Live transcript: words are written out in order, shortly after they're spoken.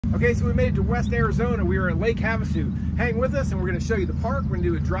Okay, so we made it to West Arizona. We were at Lake Havasu. Hang with us and we're gonna show you the park. We're gonna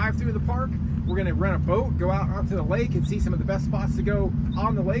do a drive through the park. We're gonna rent a boat, go out onto the lake and see some of the best spots to go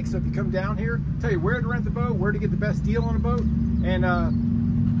on the lake. So if you come down here, tell you where to rent the boat, where to get the best deal on a boat, and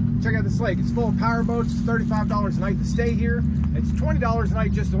check out this lake. It's full of power boats. It's $35 a night to stay here. It's $20 a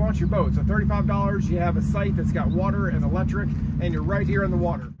night just to launch your boat. So $35, you have a site that's got water and electric, and you're right here on the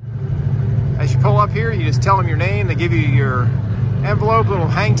water. As you pull up here, you just tell them your name. They give you your envelope, little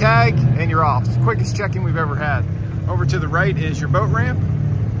hang tag, and you're off. It's the quickest check-in we've ever had. Over to the right is your boat ramp,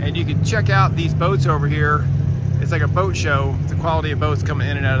 and you can check out these boats over here. It's like a boat show, the quality of boats coming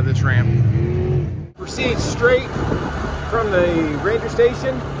in and out of this ramp. Proceed straight from the ranger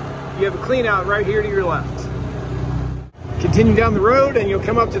station. You have a clean out right here to your left. Continue down the road and you'll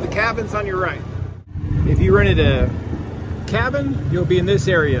come up to the cabins on your right. If you rented a cabin, you'll be in this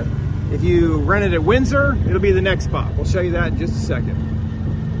area. If you rented at Windsor, it'll be the next spot. We'll show you that in just a second.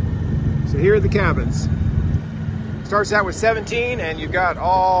 So here are the cabins. Starts out with 17 and you've got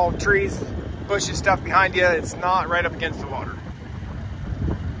all trees, bushes, stuff behind you. It's not right up against the water.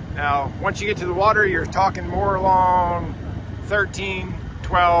 Now, once you get to the water, you're talking more along 13,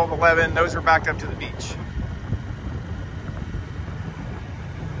 12, 11, those are backed up to the beach.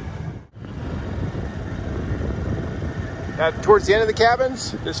 Now, towards the end of the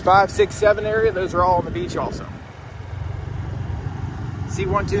cabins, there's 5, 6, 7 area. Those are all on the beach also. See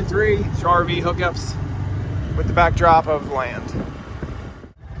 1, 2, and 3, it's your RV hookups with the backdrop of land.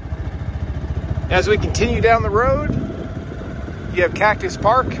 As we continue down the road, you have Cactus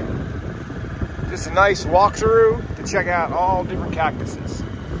Park. Just a nice walkthrough to check out all different cactuses.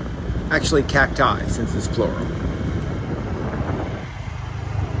 Actually cacti, since it's plural.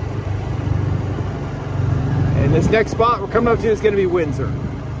 And this next spot we're coming up to is going to be Windsor.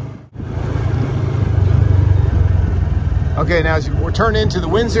 Okay, now as we're turning into the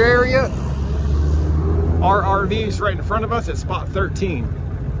Windsor area, our RV is right in front of us at spot 13.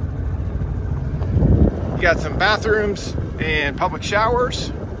 You got some bathrooms and public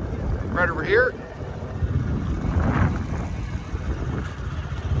showers right over here.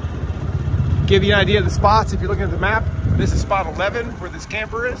 Give you an idea of the spots if you're looking at the map. This is spot 11 where this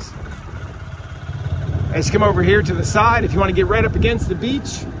camper is. As you come over here to the side, if you want to get right up against the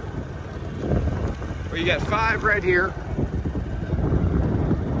beach, where you got 5 right here.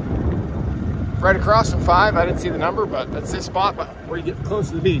 Right across from 5, I didn't see the number, but that's this spot where you get close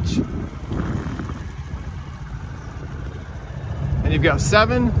to the beach. And you've got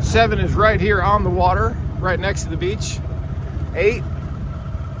 7. 7 is right here on the water, right next to the beach. 8,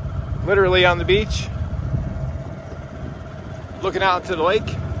 literally on the beach, looking out to the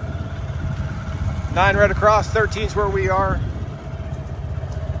lake. 9 right across, 13 is where we are.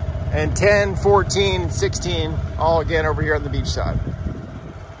 And 10, 14, 16, all again over here on the beach side.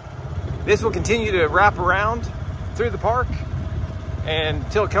 This will continue to wrap around through the park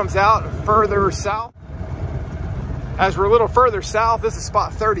until it comes out further south. As we're a little further south, this is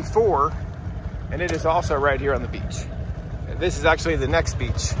spot 34, and it is also right here on the beach. And this is actually the next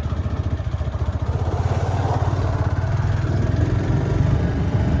beach.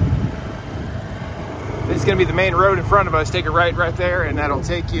 This is going to be the main road in front of us. Take a right there, and that'll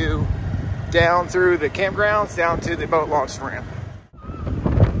take you down through the campgrounds, down to the boat launch ramp.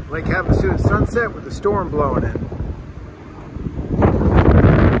 Lake Havasu at sunset with the storm blowing in.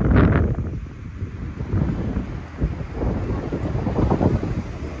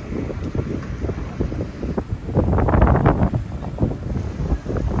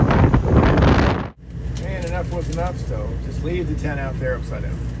 And enough was enough, so just leave the tent out there upside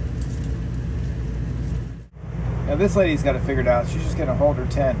down. Now this lady's got it figured out. She's just gonna hold her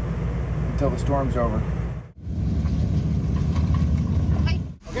tent until the storm's over.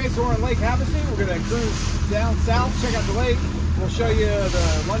 Okay, so we're on Lake Havasu. We're gonna cruise down south, check out the lake. We'll show you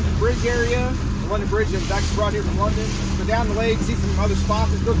the London Bridge area. The London Bridge that was actually brought here from London. Go down the lake, see some other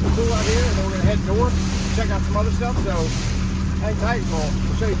spots. It's supposed to be cool out here, and then we're gonna head north, check out some other stuff. So hang tight, we'll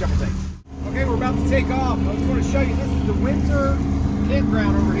show you a couple things. Okay, we're about to take off. I just want to show you, this is the Windsor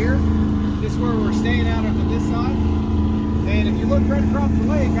campground over here. This is where we're staying out on this side. And if you look right across the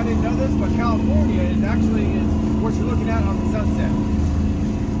lake, I didn't know this, but California is what you're looking at on the sunset.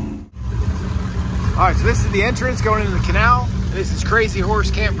 All right, so this is the entrance going into the canal. This is Crazy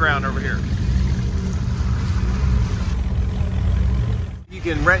Horse Campground over here. You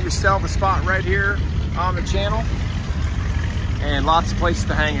can rent yourself a spot right here on the channel, and lots of places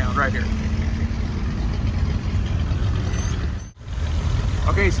to hang out right here.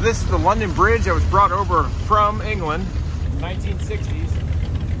 Okay, so this is the London Bridge that was brought over from England in the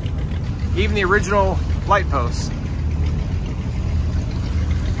 1960s. Even the original light posts.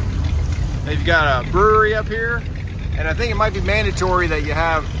 They've got a brewery up here, and I think it might be mandatory that you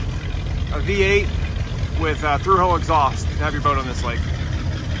have a V8 with through-hole exhaust to have your boat on this lake.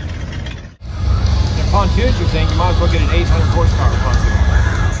 If pontoons your thing, you might as well get an 800 horsepower pontoon.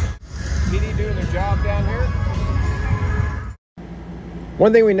 PD doing their job down here.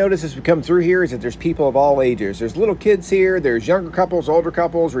 One thing we notice as we come through here is that there's people of all ages. There's little kids here, there's younger couples, older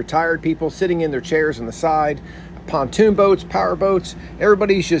couples, retired people sitting in their chairs on the side, pontoon boats, power boats.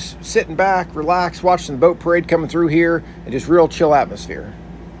 Everybody's just sitting back, relaxed, watching the boat parade coming through here, and just real chill atmosphere.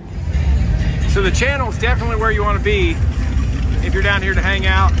 So the channel is definitely where you want to be if you're down here to hang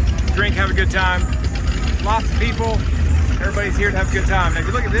out, drink, have a good time. Lots of people, everybody's here to have a good time. Now if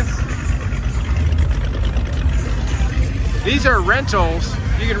you look at this, these are rentals.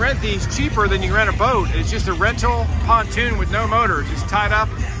 You can rent these cheaper than you can rent a boat. It's just a rental pontoon with no motor, just tied up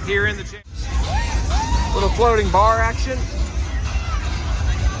here in the channel. Little floating bar action.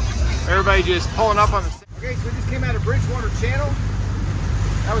 Everybody just pulling up on the... Okay, so we just came out of Bridgewater Channel.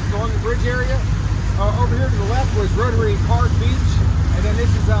 That was along the bridge area. Over here to the left was Rotary Park Beach. And then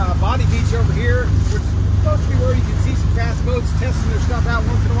this is Body Beach over here, which is supposed to be where you can see some fast boats testing their stuff out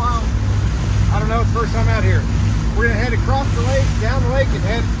once in a while. I don't know, it's the first time out here. We're gonna head across the lake, down the lake, and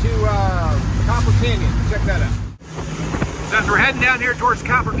head to Copper Canyon. Check that out. So as we're heading down here towards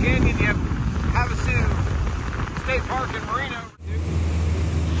Copper Canyon, you have Havasu State Park and Marina.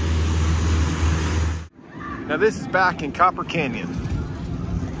 Now this is back in Copper Canyon.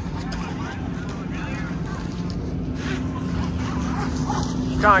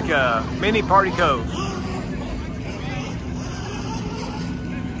 Kind of like a mini party cove.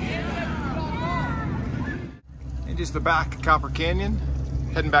 And just the back of Copper Canyon,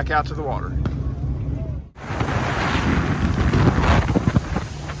 heading back out to the water.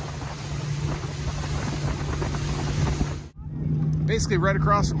 Basically right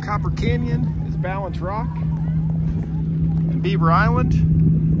across from Copper Canyon is Balance Rock and Beaver Island.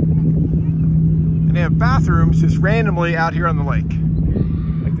 And they have bathrooms just randomly out here on the lake.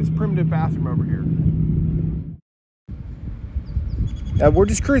 Like this primitive bathroom over here. Now we're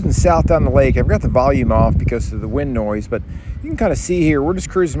just cruising south down the lake. I've got the volume off because of the wind noise, but you can kind of see here, we're just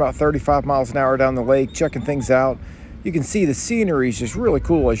cruising about 35 miles an hour down the lake, checking things out. You can see the scenery is just really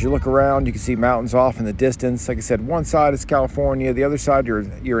cool as you look around. You can see mountains off in the distance. Like I said, one side is California, the other side you're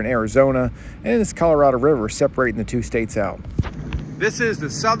in Arizona, and it's Colorado River separating the two states out. This is the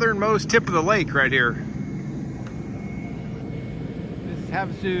southernmost tip of the lake right here. This is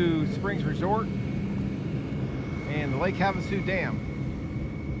Havasu Springs Resort and the Lake Havasu Dam.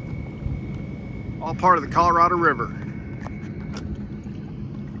 All part of the Colorado River.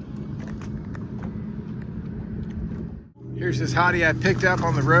 Here's this hottie I picked up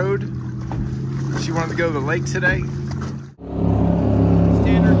on the road. She wanted to go to the lake today.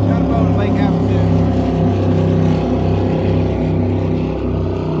 Standard tugboat at Lake Havasu.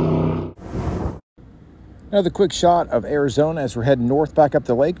 Another quick shot of Arizona as we're heading north back up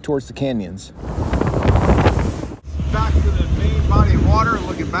the lake towards the canyons. Back to the main body of water,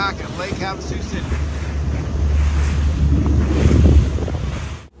 looking back at Lake Havasu City.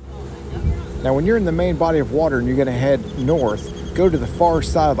 Now when you're in the main body of water and you're going to head north, go to the far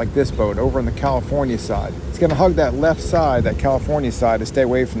side like this boat over on the California side. It's going to hug that left side, that California side, to stay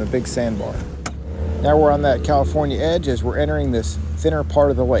away from the big sandbar. Now we're on that California edge as we're entering this thinner part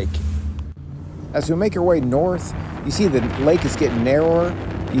of the lake. As we make our way north, you see the lake is getting narrower.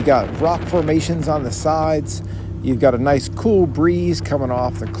 You got rock formations on the sides. You've got a nice cool breeze coming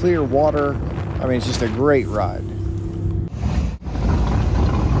off the clear water. I mean, it's just a great ride.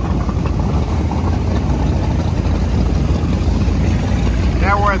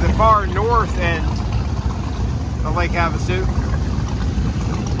 Now we're at the far north end of Lake Havasu.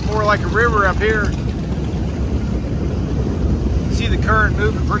 More like a river up here. You see the current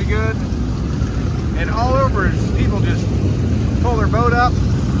moving pretty good. And all over is people just pull their boat up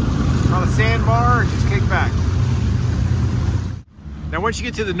on a sandbar and just kick back. Now once you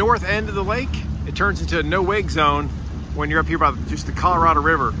get to the north end of the lake, it turns into a no-wake zone when you're up here by just the Colorado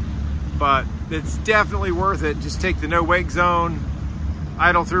River. But it's definitely worth it. Just take the no-wake zone,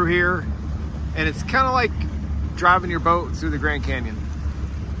 idle through here, and it's kind of like driving your boat through the Grand Canyon.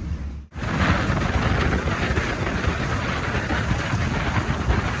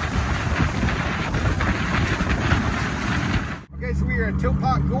 Okay, so we are at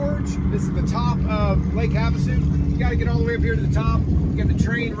Topock Gorge. This is the top of Lake Havasu. You got to get all the way up here to the top. You got the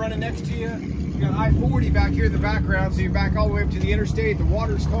train running next to you. You got I-40 back here in the background, so you're back all the way up to the interstate. The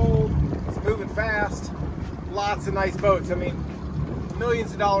water's cold. It's moving fast. Lots of nice boats. I mean,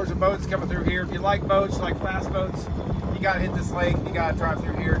 millions of dollars of boats coming through here. If you like boats, you like fast boats, you you gotta hit this lake, you gotta drive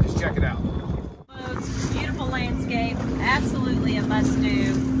through here, just check it out. Beautiful landscape, absolutely a must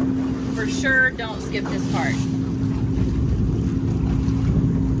do. For sure, don't skip this part.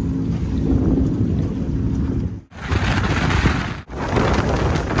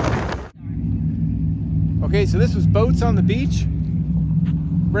 Okay, so this was boats on the beach.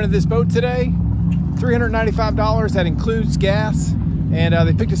 Rented this boat today, $395. That includes gas, and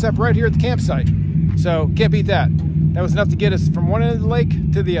they picked us up right here at the campsite. So can't beat that. That was enough to get us from one end of the lake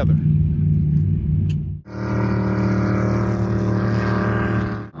to the other.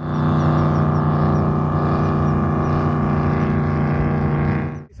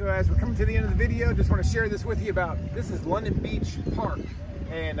 So as we're coming to the end of the video, just want to share this with you about, this is London Beach Park.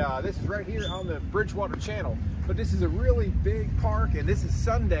 And this is right here on the Bridgewater channel. But this is a really big park, and this is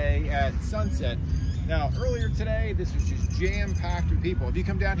Sunday at sunset. Now, earlier today, this was just jam-packed with people. If you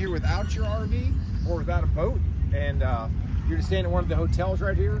come down here without your RV or without a boat, and you're just staying at one of the hotels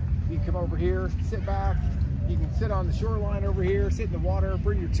right here, you can come over here, sit back. You can sit on the shoreline over here, sit in the water,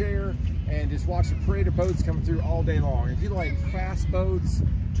 bring your chair, and just watch the parade of boats coming through all day long. If you like fast boats,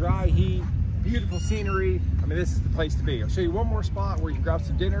 dry heat, beautiful scenery, I mean, this is the place to be. I'll show you one more spot where you can grab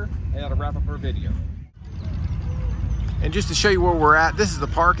some dinner, and that'll wrap up our video. And just to show you where we're at, this is the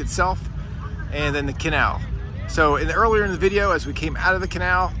park itself, and then the canal. So earlier in the video, as we came out of the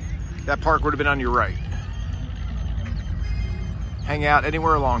canal, that park would have been on your right. Hang out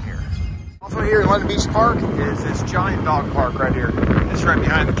anywhere along here. Also here in London Beach Park is this giant dog park right here. It's right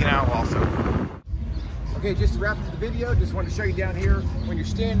behind the canal also. Okay, just to wrap up the video, just wanted to show you down here, when you're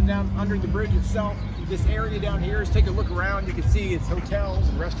standing down under the bridge itself, this area down here is, take a look around, you can see it's hotels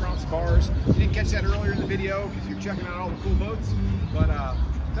and restaurants, bars. You didn't catch that earlier in the video because you're checking out all the cool boats. But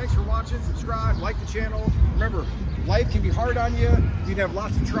thanks for watching, subscribe, like the channel. Remember, life can be hard on you. You can have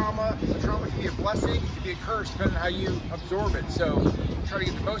lots of trauma. Trauma can be a blessing, it can be a curse, depending on how you absorb it. So try to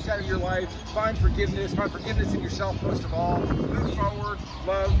get the most out of your life. Find forgiveness in yourself most of all. Move forward,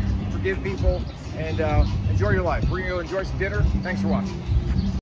 love, forgive people, and enjoy your life. We're going to go enjoy some dinner. Thanks for watching.